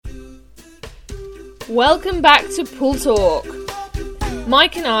Welcome back to Pool Talk.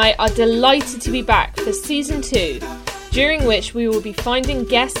 Mike and I are delighted to be back for Season 2, during which we will be finding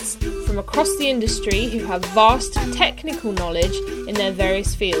guests from across the industry who have vast technical knowledge in their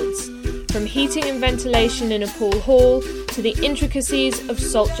various fields, from heating and ventilation in a pool hall to the intricacies of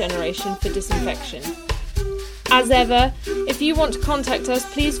salt generation for disinfection. As ever, if you want to contact us,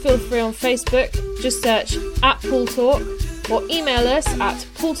 please feel free on Facebook, just search @PoolTalk, or email us at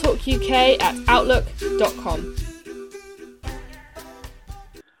pooltalkuk@outlook.com.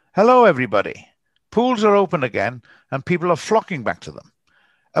 Hello everybody. Pools are open again and people are flocking back to them.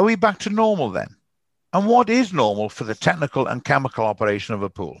 Are we back to normal then? And what is normal for the technical and chemical operation of a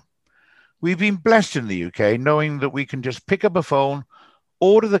pool? We've been blessed in the UK knowing that we can just pick up a phone,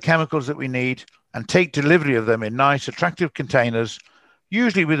 order the chemicals that we need and take delivery of them in nice, attractive containers,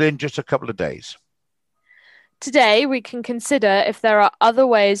 usually within just a couple of days. Today, we can consider if there are other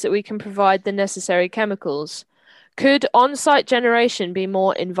ways that we can provide the necessary chemicals. Could on-site generation be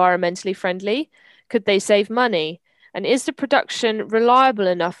more environmentally friendly? Could they save money? And is the production reliable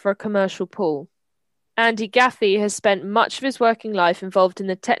enough for a commercial pool? Andy Gaffey has spent much of his working life involved in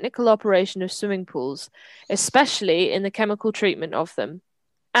the technical operation of swimming pools, especially in the chemical treatment of them.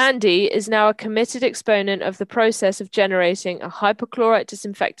 Andy is now a committed exponent of the process of generating a hypochlorite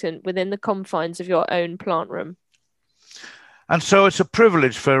disinfectant within the confines of your own plant room. And so it's a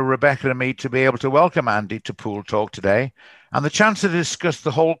privilege for Rebecca and me to be able to welcome Andy to Pool Talk today and the chance to discuss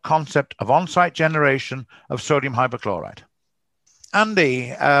the whole concept of on-site generation of sodium hypochlorite.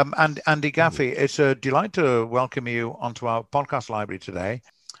 Andy Gaffey, it's a delight to welcome you onto our podcast library today.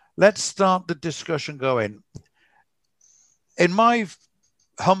 Let's start the discussion going. In my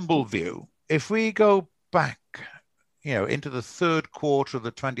humble view, if we go back, into the third quarter of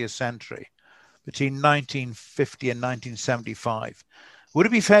the 20th century, between 1950 and 1975, would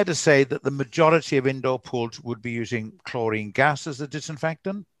it be fair to say that the majority of indoor pools would be using chlorine gas as a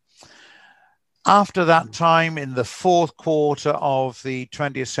disinfectant? After that time, in the fourth quarter of the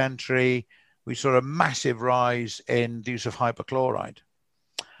 20th century, we saw a massive rise in the use of hypochlorite.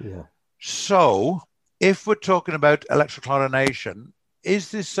 Yeah. So if we're talking about electrochlorination,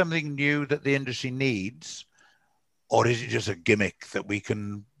 is this something new that the industry needs, or is it just a gimmick that we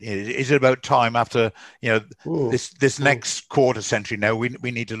can? Is it about time after this next quarter century? Now we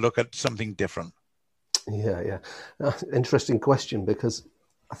need to look at something different. Yeah. Interesting question, because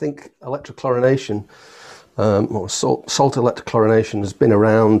I think electrochlorination, or salt electrochlorination, has been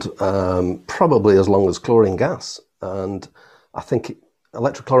around probably as long as chlorine gas, and I think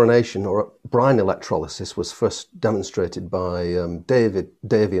electrochlorination or brine electrolysis was first demonstrated by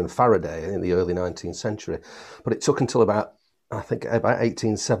Davy and Faraday in the early 19th century. But it took until about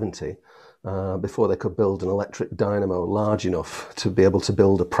 1870 before they could build an electric dynamo large enough to be able to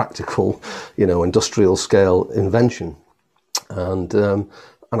build a practical, industrial scale invention. And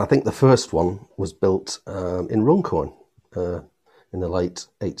I think the first one was built in Runcorn in the late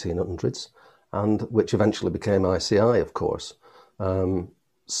 1800s, and which eventually became ICI, of course.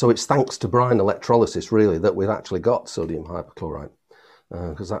 So it's thanks to brine electrolysis, really, that we've actually got sodium hypochlorite,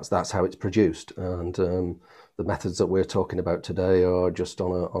 because that's how it's produced. And the methods that we're talking about today are just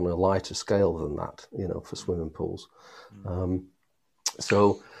on a lighter scale than that, for swimming pools.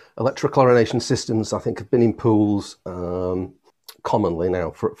 So electrochlorination systems, I think, have been in pools commonly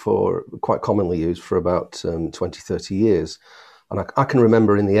now for quite commonly used for about 20, 30 years. And I can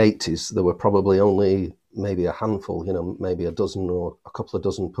remember in the 80s, there were probably only maybe a handful, maybe a dozen or a couple of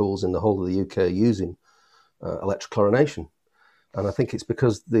dozen pools in the whole of the UK using electrochlorination. And I think it's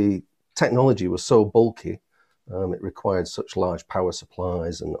because the technology was so bulky, it required such large power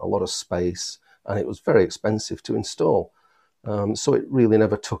supplies and a lot of space, and it was very expensive to install. So it really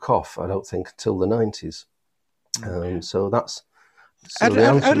never took off, I don't think, until the 90s. So that's...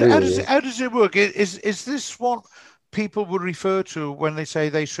 How does it work? Is this what people would refer to when they say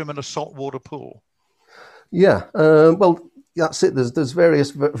they swim in a saltwater pool? Yeah, well, that's it. There's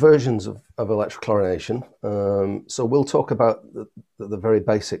various versions of electrochlorination. So we'll talk about the very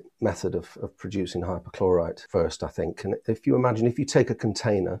basic method of producing hypochlorite first, I think. And if you take a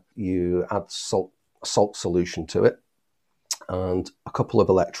container, you add salt solution to it and a couple of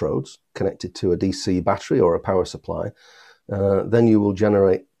electrodes connected to a DC battery or a power supply. Then you will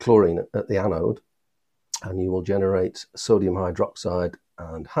generate chlorine at the anode, and you will generate sodium hydroxide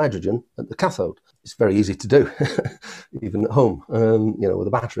and hydrogen at the cathode. It's very easy to do, even at home, with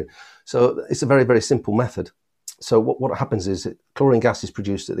a battery. So it's a very, very simple method. So what happens is chlorine gas is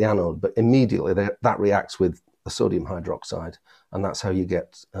produced at the anode, but immediately that reacts with the sodium hydroxide, and that's how you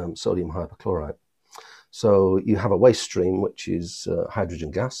get sodium hypochlorite. So you have a waste stream, which is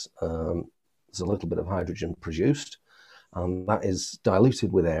hydrogen gas, there's a little bit of hydrogen produced, and that is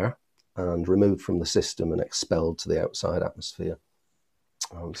diluted with air and removed from the system and expelled to the outside atmosphere.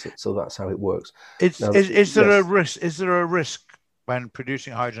 So that's how it works. Is there a risk? Is there a risk when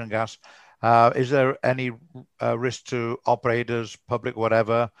producing hydrogen gas? Is there any risk to operators, public,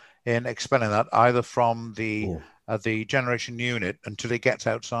 whatever, in expelling that either from the generation unit until it gets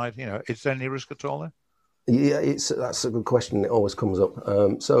outside? Is there any risk at all there? Yeah, that's a good question. It always comes up.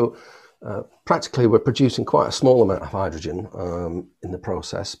 Practically, we're producing quite a small amount of hydrogen in the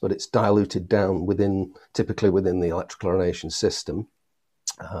process, but it's diluted down typically within the electrochlorination system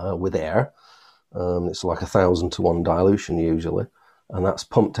with air. It's like 1,000 to 1 dilution usually, and that's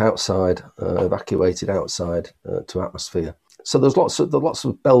pumped outside, evacuated outside to atmosphere. So there's lots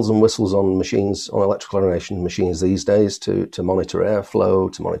of bells and whistles on machines, on electrochlorination machines these days to monitor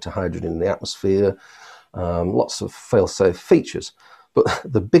airflow, to monitor hydrogen in the atmosphere. Lots of fail-safe features. But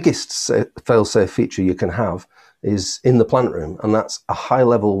the biggest fail-safe feature you can have is in the plant room, and that's a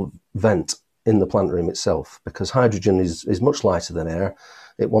high-level vent in the plant room itself, because hydrogen is much lighter than air.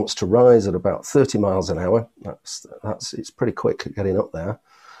 It wants to rise at about 30 miles an hour. It's pretty quick at getting up there.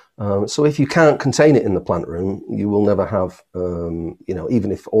 So if you can't contain it in the plant room, you will never have,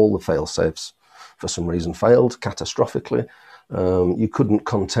 even if all the fail-safes for some reason failed catastrophically, you couldn't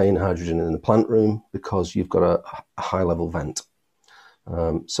contain hydrogen in the plant room because you've got a high-level vent.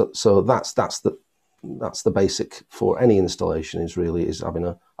 So that's the basic for any installation is having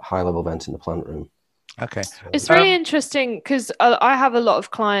a high-level vent in the plant room. Okay. It's really interesting because I have a lot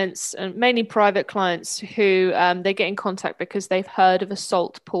of clients, and mainly private clients, who they get in contact because they've heard of a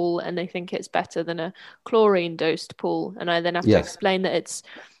salt pool and they think it's better than a chlorine-dosed pool. And I then have to explain that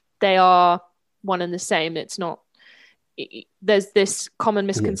they are one and the same. It's not. There's this common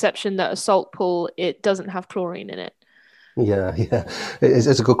misconception that a salt pool, it doesn't have chlorine in it. Yeah.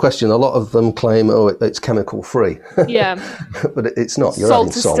 It's a good question. A lot of them claim, it's chemical free. Yeah. But it's not. You're salt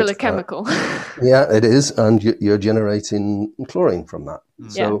adding is still a chemical. Yeah, it is. And you're generating chlorine from that.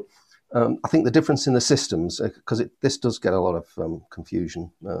 So I think the difference in the systems, because this does get a lot of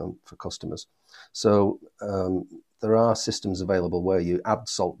confusion for customers. So there are systems available where you add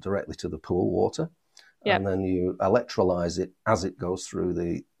salt directly to the pool water. And then you electrolyze it as it goes through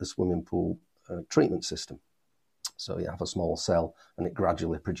the swimming pool treatment system. So you have a small cell and it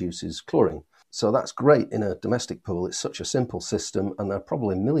gradually produces chlorine. So that's great in a domestic pool. It's such a simple system, and there are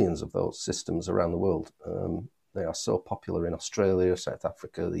probably millions of those systems around the world. They are so popular in Australia, South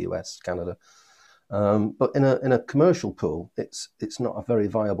Africa, the US, Canada. But in a commercial pool, it's not a very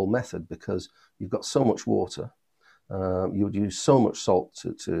viable method because you've got so much water. You would use so much salt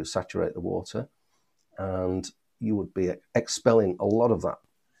to saturate the water, and you would be expelling a lot of that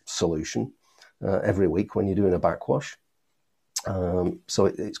solution every week when you're doing a backwash. So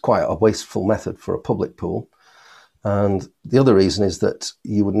it's quite a wasteful method for a public pool. And the other reason is that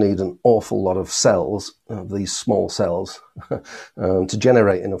you would need an awful lot of cells, these small cells, to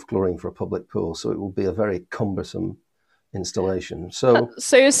generate enough chlorine for a public pool. So it will be a very cumbersome installation. So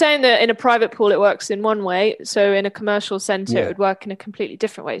you're saying that in a private pool it works in one way, so in a commercial centre it would work in a completely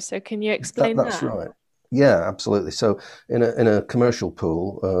different way. So can you explain that? That's right. Yeah, absolutely. So in a commercial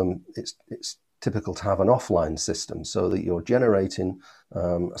pool, it's typical to have an offline system so that you're generating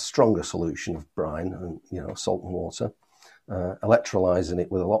a stronger solution of brine and salt and water, electrolyzing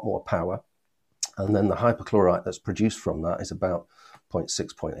it with a lot more power, and then the hypochlorite that's produced from that is about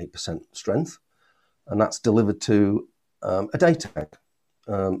 0.6, 0.8% strength, and that's delivered to a day tank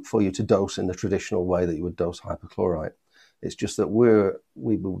for you to dose in the traditional way that you would dose hypochlorite. It's just that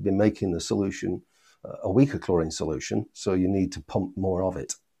we will be making the solution a weaker chlorine solution, so you need to pump more of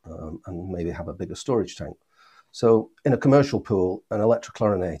it. And maybe have a bigger storage tank. So in a commercial pool, an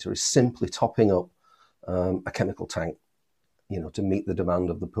electrochlorinator is simply topping up a chemical tank, to meet the demand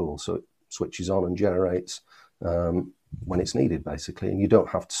of the pool. So it switches on and generates when it's needed, basically. And you don't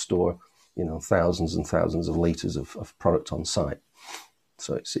have to store, thousands and thousands of litres of product on site.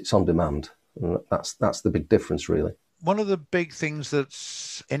 So it's on demand. And that's the big difference, really. One of the big things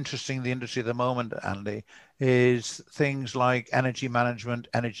that's interesting in the industry at the moment, Andy, is things like energy management,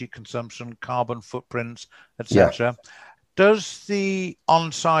 energy consumption, carbon footprints, etc. Yeah. Does the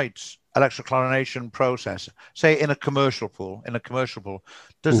on-site electrochlorination process, say in a commercial pool,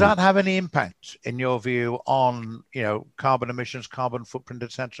 does that have any impact, in your view, on carbon emissions, carbon footprint,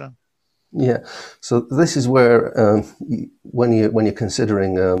 etc.? Yeah, so this is where when you're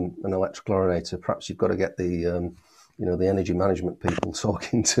considering an electrochlorinator, perhaps you've got to get the energy management people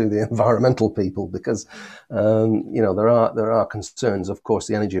talking to the environmental people, because there are concerns. Of course,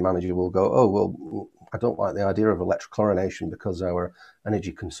 the energy manager will go, I don't like the idea of electrochlorination because our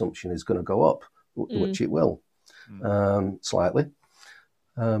energy consumption is going to go up, which it will slightly,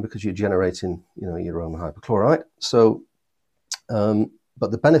 because you're generating, your own hypochlorite. So,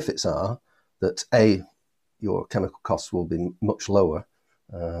 but the benefits are that your chemical costs will be much lower.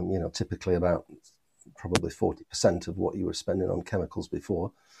 Typically about probably 40% of what you were spending on chemicals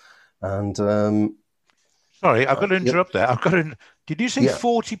before. And sorry, I've got to interrupt there. Did you say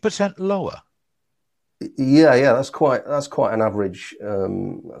 40% lower? Yeah, that's quite an average.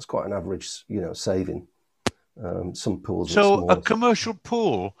 That's quite an average, saving. Some pools. So a commercial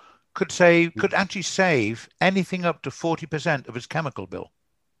pool could actually save anything up to 40% of its chemical bill.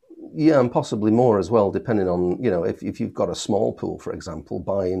 Yeah, and possibly more as well, depending on, if you've got a small pool, for example,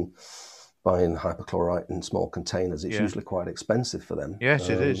 buying hypochlorite in small containers, it's usually quite expensive for them. Yes,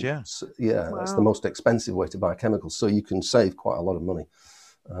 it is, yeah. So, That's the most expensive way to buy chemicals. So you can save quite a lot of money.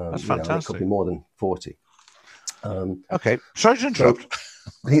 That's fantastic. It could be more than 40. Okay, sorry to interrupt.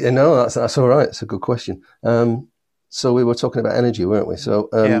 No, that's all right. It's a good question. So we were talking about energy, weren't we? So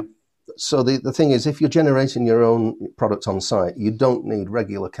So the thing is, if you're generating your own product on site, you don't need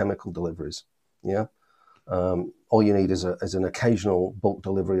regular chemical deliveries. Yeah, all you need is an occasional bulk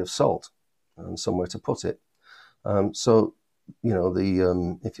delivery of salt and somewhere to put it. So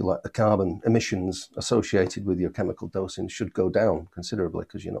if you like, the carbon emissions associated with your chemical dosing should go down considerably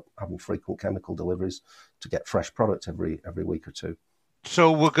because you're not having frequent chemical deliveries to get fresh product every week or two.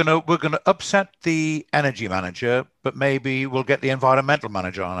 So we're gonna upset the energy manager, but maybe we'll get the environmental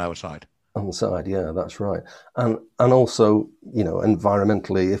manager on our side. On the side, yeah, that's right. And also,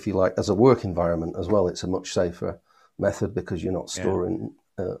 environmentally, if you like, as a work environment as well, it's a much safer method because you're not storing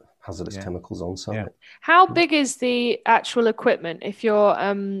hazardous chemicals on site. Yeah. How big is the actual equipment? If you're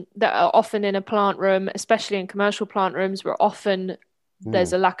that are often in a plant room, especially in commercial plant rooms, where often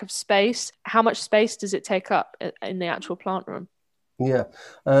there's a lack of space. How much space does it take up in the actual plant room? Yeah,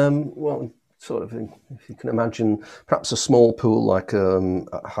 well, sort of, if you can imagine, perhaps a small pool like a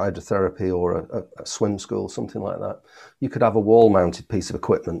hydrotherapy or a swim school, something like that. You could have a wall-mounted piece of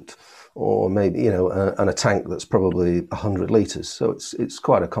equipment, or maybe and a tank that's probably 100 litres. So it's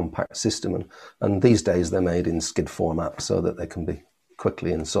quite a compact system, and these days they're made in skid format so that they can be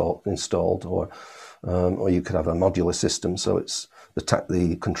quickly installed, or you could have a modular system. So it's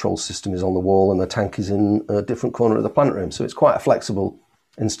the control system is on the wall and the tank is in a different corner of the plant room. So it's quite a flexible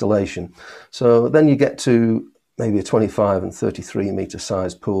installation. So then you get to maybe a 25 and 33 metre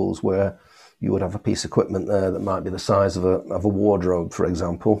sized pools where you would have a piece of equipment there that might be the size of a wardrobe, for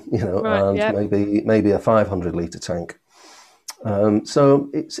example, maybe a 500 litre tank. So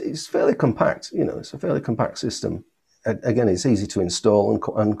it's fairly compact. It's a fairly compact system. Again, it's easy to install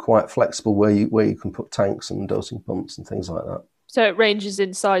and quite flexible where you can put tanks and dosing pumps and things like that. So it ranges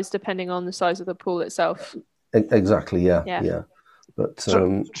in size depending on the size of the pool itself. Exactly. Yeah. But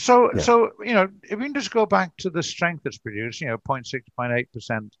so if we can just go back to the strength that's produced, 0.6,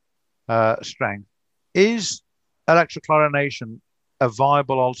 0.8% strength, is electrochlorination a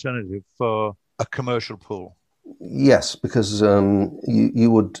viable alternative for a commercial pool? Yes, because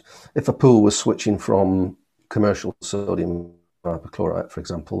you would, if a pool was switching from commercial sodium hypochlorite, for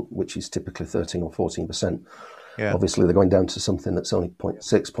example, which is typically 13 or 14%, obviously they're going down to something that's only 0.6,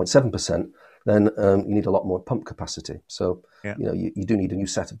 0.7%, then you need a lot more pump capacity. So, you do need a new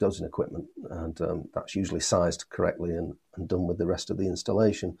set of dosing equipment, and that's usually sized correctly and done with the rest of the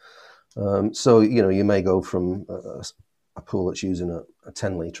installation. So, you may go from a pool that's using a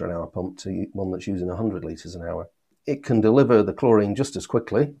 10 litre an hour pump to one that's using 100 litres an hour. It can deliver the chlorine just as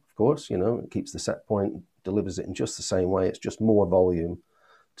quickly, of course, it keeps the set point, delivers it in just the same way. It's just more volume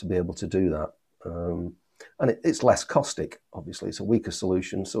to be able to do that. And it's less caustic, obviously. It's a weaker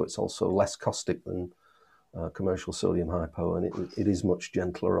solution, so it's also less caustic than commercial sodium hypo, and it is much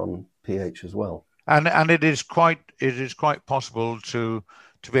gentler on pH as well. And it is quite possible to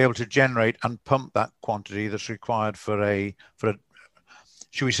be able to generate and pump that quantity that's required for a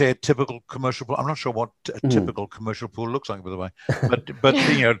should we say a typical commercial pool? I'm not sure what a typical commercial pool looks like, by the way, but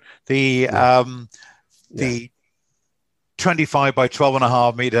the 25 by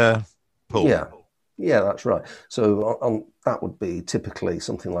 12.5 meter pool. Yeah, that's right. So that would be typically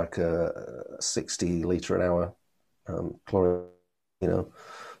something like a 60 litre an hour chlorine,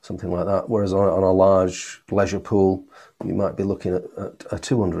 something like that. Whereas on a large leisure pool, you might be looking at a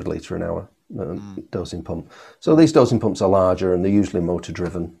 200 litre an hour dosing pump. So these dosing pumps are larger and they're usually motor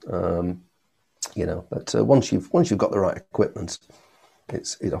driven. But once you've got the right equipment,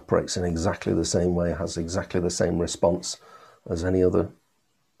 it operates in exactly the same way, has exactly the same response as any other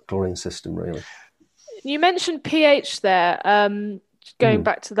chlorine system, really. You mentioned pH there. going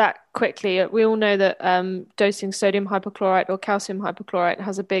back to that quickly, we all know that dosing sodium hypochlorite or calcium hypochlorite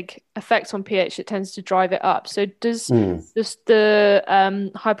has a big effect on pH. It tends to drive it up. So does the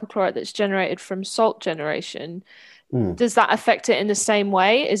hypochlorite that's generated from salt generation, does that affect it in the same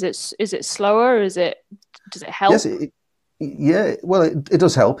way? Is it slower? Does it help? Yes, well, it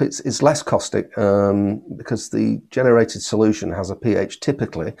does help. It's less caustic because the generated solution has a pH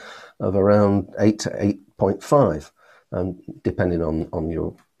typically of around 8 to 8.5. Depending on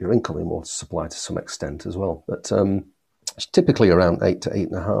your incoming water supply to some extent as well. But it's typically around 8 to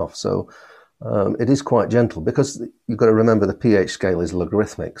 8.5. So it is quite gentle because you've got to remember the pH scale is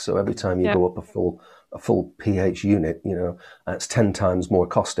logarithmic. So every time you go up a full pH unit, it's 10 times more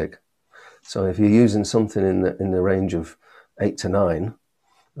caustic. So if you're using something in the range of 8 to 9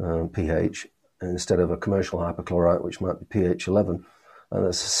 pH instead of a commercial hypochlorite, which might be pH 11, and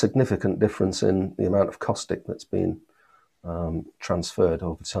there's a significant difference in the amount of caustic that's being transferred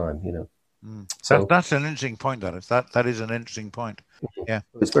over time, So that's an interesting point. That is an interesting point. Yeah,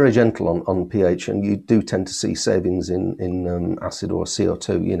 it's very gentle on pH, and you do tend to see savings in acid or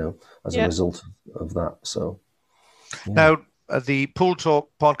CO2, as a result of that. So now the Pool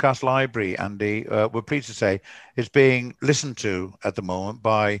Talk podcast library, Andy, we're pleased to say, is being listened to at the moment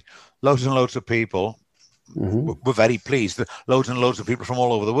by loads and loads of people. We're very pleased that loads and loads of people from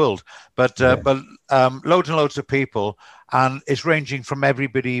all over the world, but loads and loads of people, and it's ranging from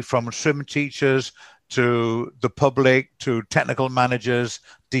everybody from swim teachers to the public to technical managers,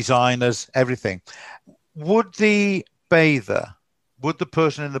 designers, everything. Would the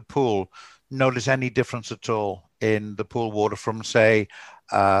person in the pool notice any difference at all in the pool water from, say,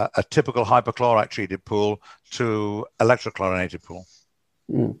 a typical hypochlorite treated pool to electrochlorinated pool?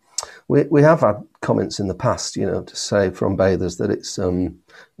 We have had comments in the past, to say from bathers that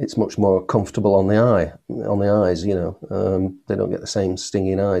it's much more comfortable on the eyes. They don't get the same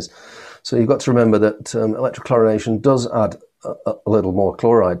stinging eyes. So you've got to remember that electrochlorination does add a little more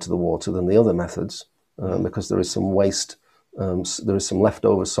chloride to the water than the other methods because there is some waste, there is some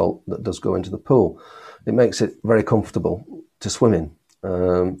leftover salt that does go into the pool. It makes it very comfortable to swim in,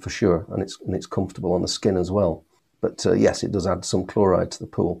 for sure, and it's comfortable on the skin as well. But yes, it does add some chloride to the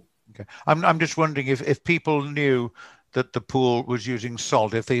pool. Okay, I'm just wondering if people knew that the pool was using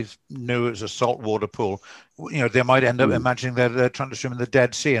salt, if they knew it was a saltwater pool, they might end up imagining they're trying to swim in the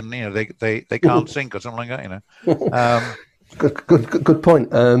Dead Sea and they can't sink or something like that. Good point.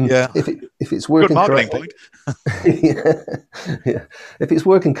 If it's working correctly, if it's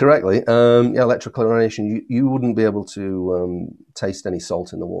working correctly, electrochlorination, you wouldn't be able to taste any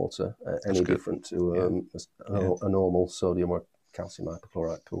salt in the water, any different to a normal sodium or calcium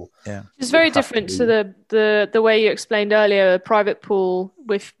hypochlorite pool. Yeah, it's very different to the way you explained earlier. A private pool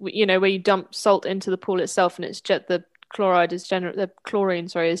with where you dump salt into the pool itself, and it's the chlorine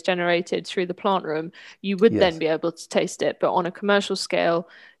is generated through the plant room. You would then be able to taste it, but on a commercial scale,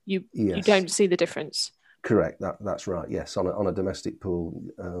 you don't see the difference. Correct. That's right. Yes, on a domestic pool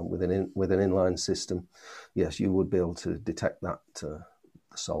with an inline system, yes, you would be able to detect that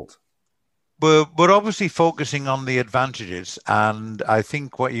salt. We're obviously focusing on the advantages, and I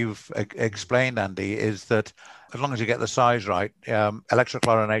think what you've explained, Andy, is that as long as you get the size right,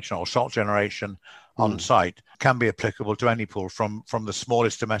 electrochlorination or salt generation on site can be applicable to any pool, from the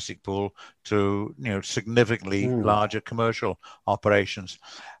smallest domestic pool to significantly larger commercial operations.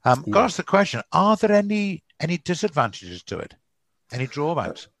 Got to ask the question: are there any disadvantages to it? Any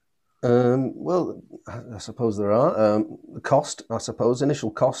drawbacks? Well, I suppose there are. The cost, I suppose,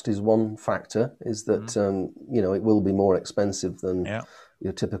 initial cost is one factor. Is that it will be more expensive than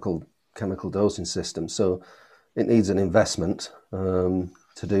your typical chemical dosing system, so it needs an investment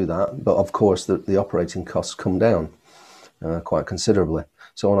to do that. But of course, the operating costs come down quite considerably.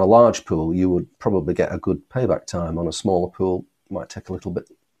 So on a large pool, you would probably get a good payback time. On a smaller pool, it might take a little bit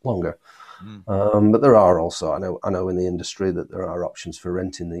longer. But there are also, I know in the industry that there are options for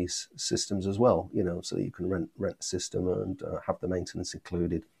renting these systems as well, so you can rent a system and have the maintenance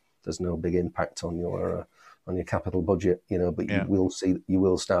included. There's no big impact on your capital budget, but you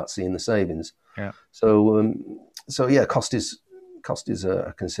will start seeing the savings. Yeah. So cost is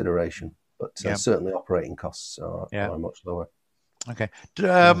a consideration, but certainly operating costs are much lower. Okay.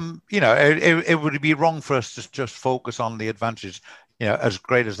 It would be wrong for us to just focus on the advantages, as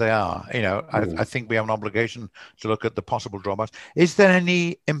great as they are. I think we have an obligation to look at the possible drawbacks. Is there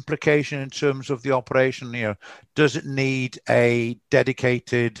any implication in terms of the operation? Does it need a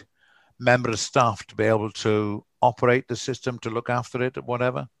dedicated member of staff to be able to operate the system, to look after it, or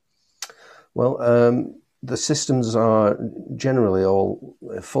whatever? Well, the systems are generally all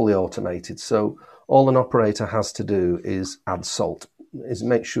fully automated. So all an operator has to do is add salt. is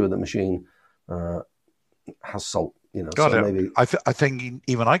make sure the machine has salt. Got it. Maybe I think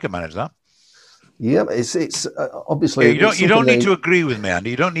even I can manage that. Yeah, it's obviously you don't need to agree with me, Andy.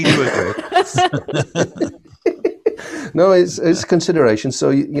 You don't need to agree. No, it's consideration.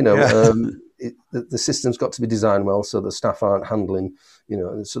 So the system's got to be designed well, so the staff aren't handling,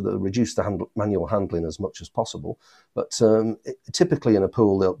 so they reduce the manual handling as much as possible. But typically in a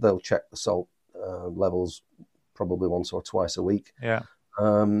pool, they'll check the salt levels probably once or twice a week. Yeah.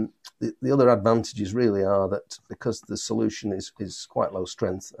 The other advantages really are that because the solution is quite low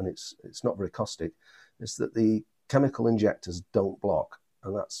strength and it's not very caustic, is that the chemical injectors don't block,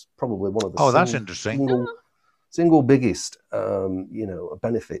 and that's probably one of the that's interesting. Single biggest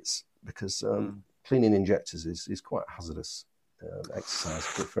benefits, because cleaning injectors is quite a hazardous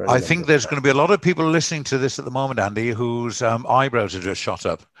exercise. I think there's going to be a lot of people listening to this at the moment, Andy, whose eyebrows have just shot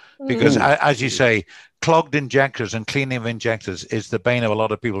up. Because, as you say, clogged injectors and cleaning of injectors is the bane of a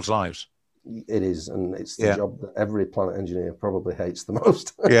lot of people's lives. It is, and it's the job that every plant engineer probably hates the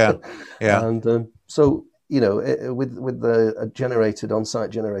most. Yeah. And so, with the on-site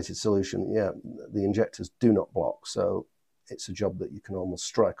generated solution, the injectors do not block. So it's a job that you can almost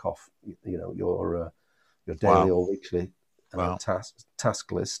strike off, your daily or weekly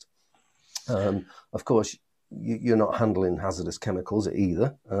task list. Of course, you're not handling hazardous chemicals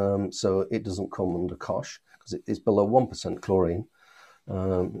either, so it doesn't come under COSH because it's below 1% chlorine.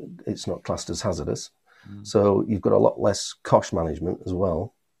 It's not classed as hazardous, so you've got a lot less COSH management as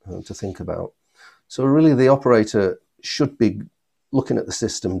well to think about. So really, the operator should be looking at the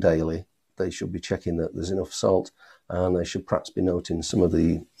system daily. They should be checking that there's enough salt, and they should perhaps be noting some of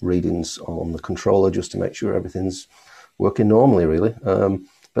the readings on the controller just to make sure everything's working normally, really.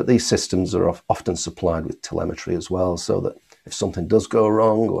 But these systems are often supplied with telemetry as well, so that if something does go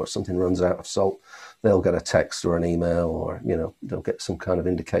wrong or something runs out of salt, they'll get a text or an email, or they'll get some kind of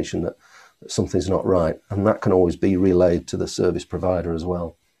indication that something's not right, and that can always be relayed to the service provider as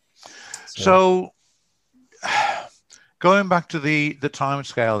well. So going back to the time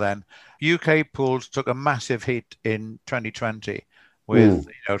scale, then UK pools took a massive hit in 2020 with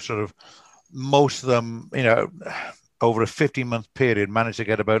sort of most of them, over a 15-month period, managed to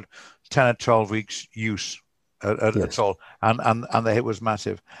get about 10 or 12 weeks use at all, and the hit was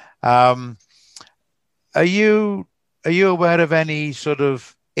massive. Are you aware of any sort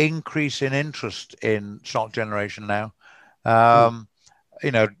of increase in interest in salt generation now?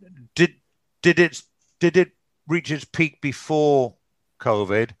 Did it reach its peak before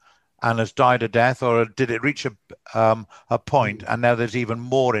COVID and has died a death, or did it reach a point and now there's even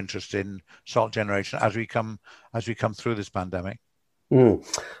more interest in salt generation as we come through this pandemic?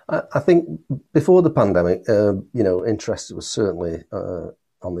 I think before the pandemic, interest was certainly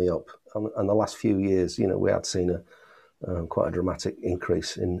on the up, and the last few years, we had seen quite a dramatic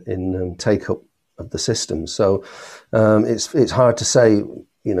increase in take up of the system. So it's hard to say,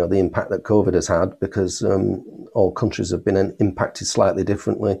 the impact that COVID has had, because all countries have been impacted slightly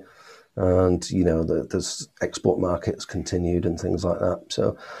differently. And there's export markets continued and things like that.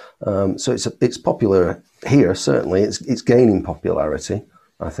 So it's popular here. Certainly, it's gaining popularity,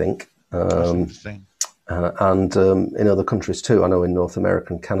 I think. That's interesting. And in other countries too. I know in North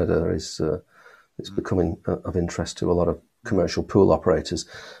America and Canada it's becoming of interest to a lot of commercial pool operators.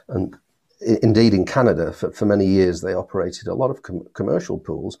 And indeed, in Canada, for many years, they operated a lot of commercial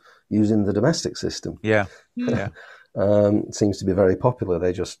pools using the domestic system. Yeah. It seems to be very popular.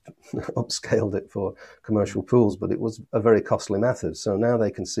 They just upscaled it for commercial pools, but it was a very costly method. So now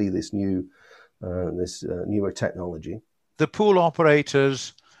they can see this newer technology. The pool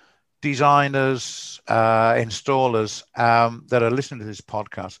operators, designers, installers that are listening to this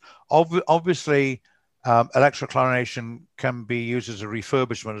podcast, obviously, electrochlorination can be used as a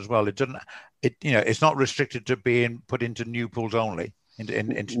refurbishment as well. It's not restricted to being put into new pools only.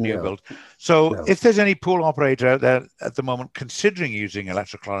 Into new build. So if there's any pool operator out there at the moment considering using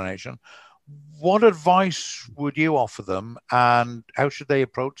electrochlorination, what advice would you offer them, and how should they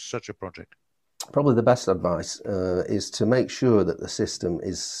approach such a project? Probably the best advice is to make sure that the system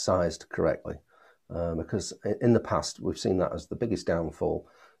is sized correctly, because in the past we've seen that as the biggest downfall.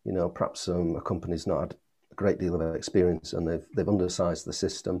 Perhaps a company's not had a great deal of experience and they've undersized the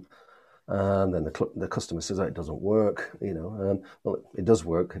system. And then the customer says, it doesn't work, well, it does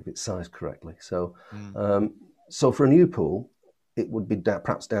work if it's sized correctly. So, so for a new pool, it would be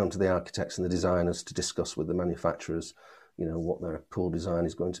perhaps down to the architects and the designers to discuss with the manufacturers, what their pool design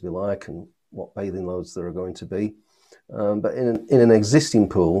is going to be like and what bathing loads there are going to be. But in an existing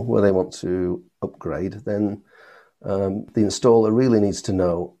pool where they want to upgrade, then the installer really needs to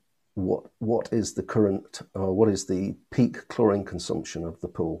know what is the current, what is the peak chlorine consumption of the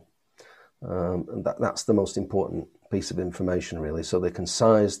pool. And that's the most important piece of information, really. So they can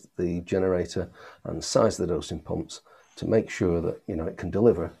size the generator and size the dosing pumps to make sure that, you know, it can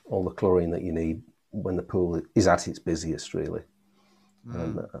deliver all the chlorine that you need when the pool is at its busiest, really.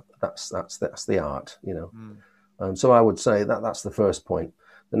 And that's the art, you know. So I would say that's the first point.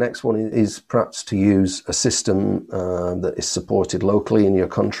 The next one is perhaps to use a system that is supported locally in your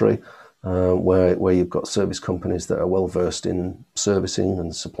country, where you've got service companies that are well versed in servicing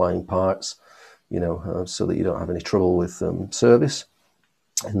and supplying parts, you know, so that you don't have any trouble with service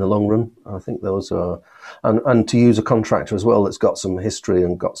in the long run. I think those are, and to use a contractor as well that's got some history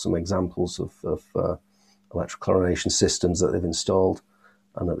and got some examples of electrochlorination systems that they've installed,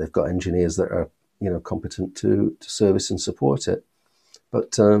 and that they've got engineers that are, you know, competent to service and support it.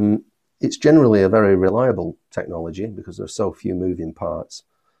 But it's generally a very reliable technology because there's so few moving parts.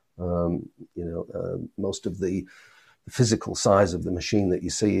 Most of the physical size of the machine that you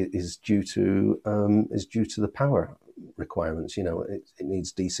see is due to the power requirements. You know, it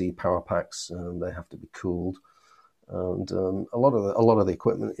needs DC power packs. They have to be cooled, and a lot of the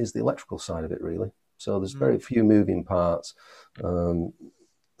equipment is the electrical side of it, really. So there's very few moving parts. The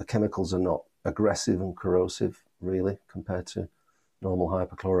chemicals are not aggressive and corrosive, really, compared to normal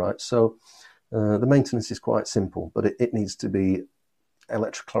hypochlorite. So the maintenance is quite simple, but it needs to be,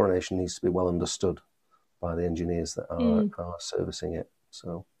 electrochlorination needs to be well understood by the engineers that are servicing it.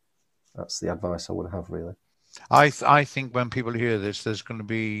 So that's the advice I would have, really. I think when people hear this, there's going to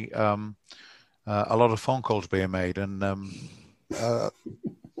be a lot of phone calls being made, and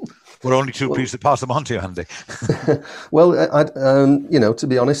we're only too pleased to pass them on to you, Andy. Well, to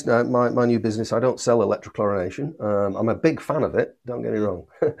be honest, my new business, I don't sell electrochlorination. I'm a big fan of it, don't get me wrong,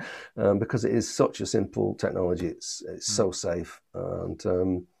 because it is such a simple technology. It's so safe.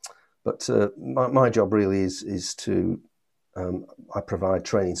 And but my job really is to, I provide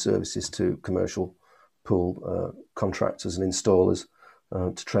training services to commercial pool contractors and installers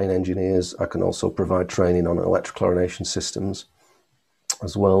to train engineers. I can also provide training on electrochlorination systems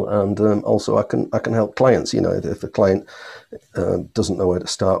as well, and also I can help clients. You know, if a client doesn't know where to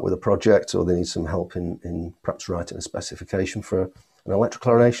start with a project, or they need some help in perhaps writing a specification for an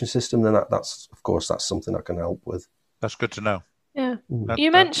electrochlorination system, then that's something I can help with. That's good to know. Yeah,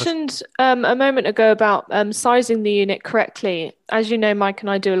 you mentioned a moment ago about sizing the unit correctly. As you know, Mike and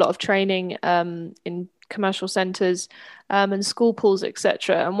I do a lot of training in commercial centres and school pools,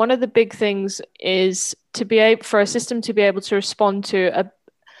 etc. And one of the big things is for a system to be able to respond to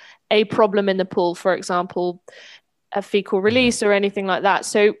a problem in the pool, for example, a fecal release or anything like that.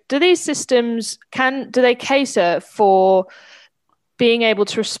 So do these systems do they cater for being able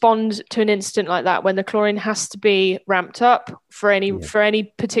to respond to an incident like that when the chlorine has to be ramped up for any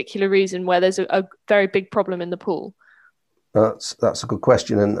particular reason where there's a very big problem in the pool? That's a good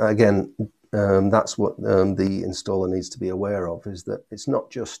question, and again, that's what the installer needs to be aware of, is that it's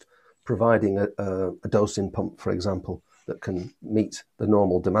not just providing a dosing pump, for example, that can meet the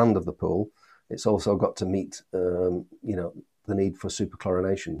normal demand of the pool. It's also got to meet the need for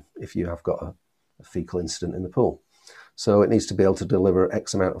superchlorination if you have got a fecal incident in the pool. So it needs to be able to deliver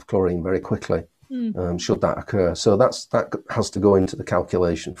X amount of chlorine very quickly, should that occur. So that has to go into the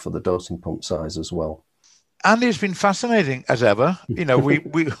calculation for the dosing pump size as well. Andy, it's been fascinating as ever. You know,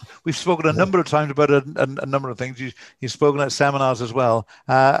 we've spoken a number of times about a number of things. You've spoken at seminars as well,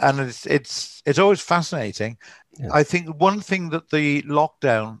 and it's always fascinating. Yeah. I think one thing that the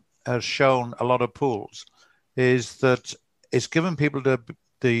lockdown has shown a lot of pools is that it's given people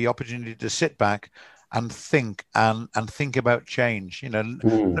the opportunity to sit back and think about change. You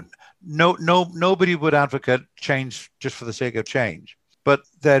know, nobody would advocate change just for the sake of change, but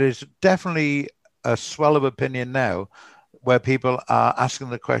there is definitely a swell of opinion now where people are asking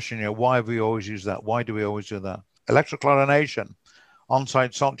the question, you know, why have we always used that? Why do we always do that? Electrochlorination,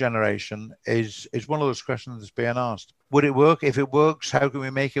 on-site salt generation is one of those questions that's being asked. Would it work? If it works, how can we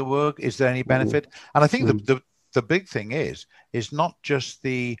make it work? Is there any benefit? And I think the big thing is not just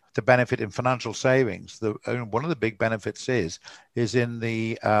the benefit in financial savings. One of the big benefits is in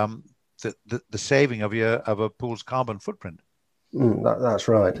the saving of a pool's carbon footprint. That's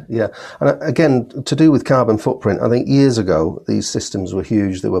right. Yeah. And again, to do with carbon footprint, I think years ago, these systems were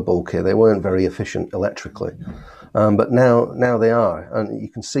huge. They were bulky. They weren't very efficient electrically. But now they are. And you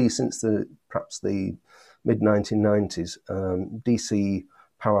can see since perhaps the mid-1990s, DC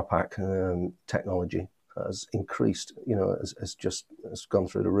power pack technology has increased, has gone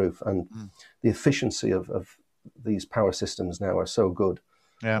through the roof. And the efficiency of these power systems now are so good.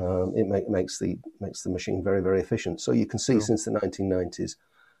 Yeah, it makes the machine very, very efficient. So you can see since the 1990s,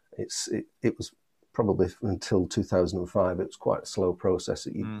 it was probably until 2005, it was quite a slow process.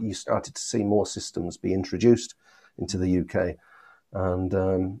 You started to see more systems be introduced into the UK, and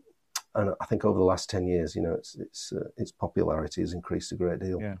I think over the last 10 years, its popularity has increased a great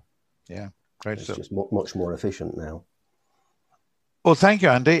deal. Yeah, great It's stuff. just much more efficient now. Well, thank you,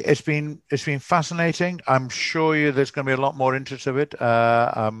 Andy. It's been fascinating. I'm sure there's going to be a lot more interest of it.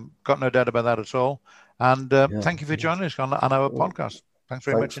 Got no doubt about that at all. And thank you for joining us on our podcast. Thanks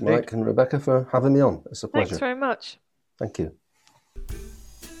very much indeed. Mike and Rebecca, for having me on. It's a pleasure. Thanks very much. Thank you.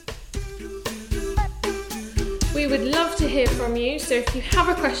 We would love to hear from you, so if you have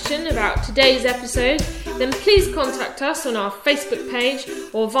a question about today's episode, then please contact us on our Facebook page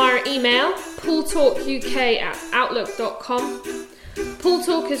or via email, pooltalkuk@outlook.com. Pool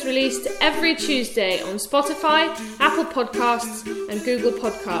Talk is released every Tuesday on Spotify, Apple Podcasts and Google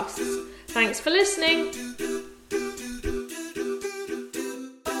Podcasts. Thanks for listening.